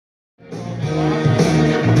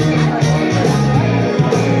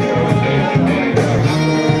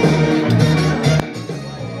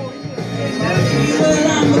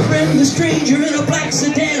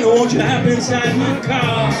won't you hop inside my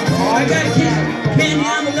car? I got candy,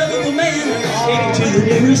 I'm a lovable man. Take you to the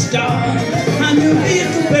nearest star. I'm your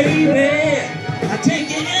vehicle, baby. I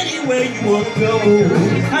take you anywhere you want to go.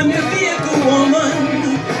 I'm your vehicle,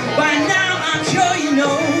 woman. By now I'm sure you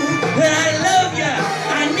know that I love you,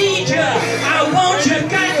 I need you, I want you,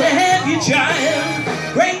 got to have you,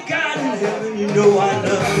 child. Great God in heaven, you know I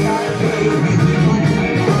love you.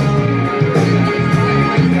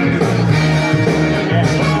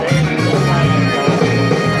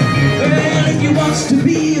 Well, if you want to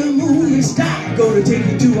be a movie star, I'm gonna take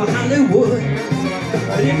you to a Hollywood.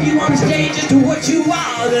 But if you want to stay just to what you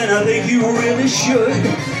are, then I think you really should.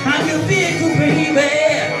 I'm your vehicle, baby.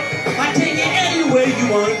 I take you anywhere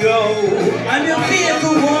you want to go. I'm your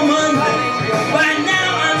vehicle, woman. By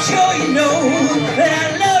now I'm sure you know that I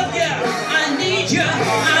love you, I need you,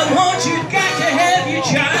 I want you, got to have you,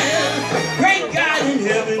 child. Great God in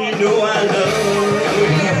heaven, you know I love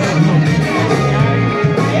you.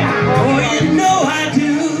 Oh, you know I do.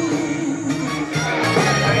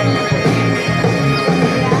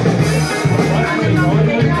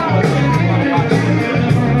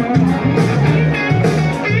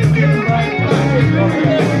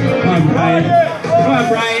 Come on,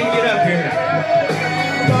 Brian, get up here.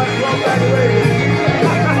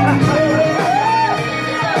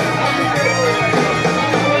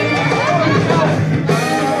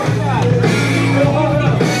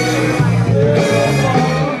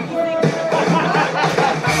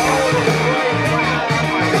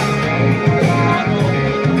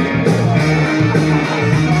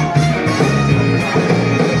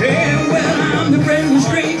 Hey, well, I'm the friendly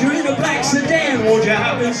stranger in a black sedan. Won't you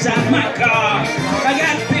hop inside my car? I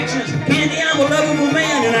got pictures, candy, I'm a lovable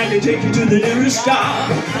man, and I can take you to the nearest star.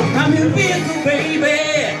 I'm your vehicle, baby.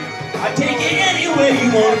 I take you anywhere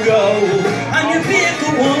you want to go. I'm your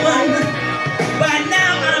vehicle, woman. By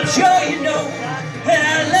now I'm sure you know that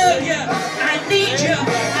I love you, I need you,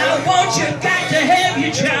 I want you, got to have you,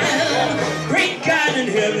 child. Great God in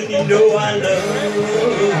heaven, you know I love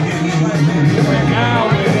you.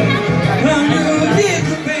 I'm your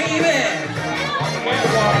vehicle, baby.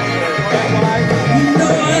 You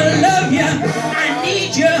know I love you, I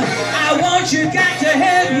need you, I want you, got to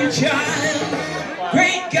have you, child.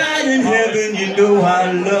 Great God in heaven, you know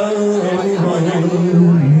I love you.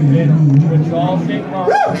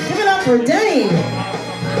 Woo! Give it up for Denny.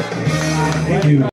 Thank you.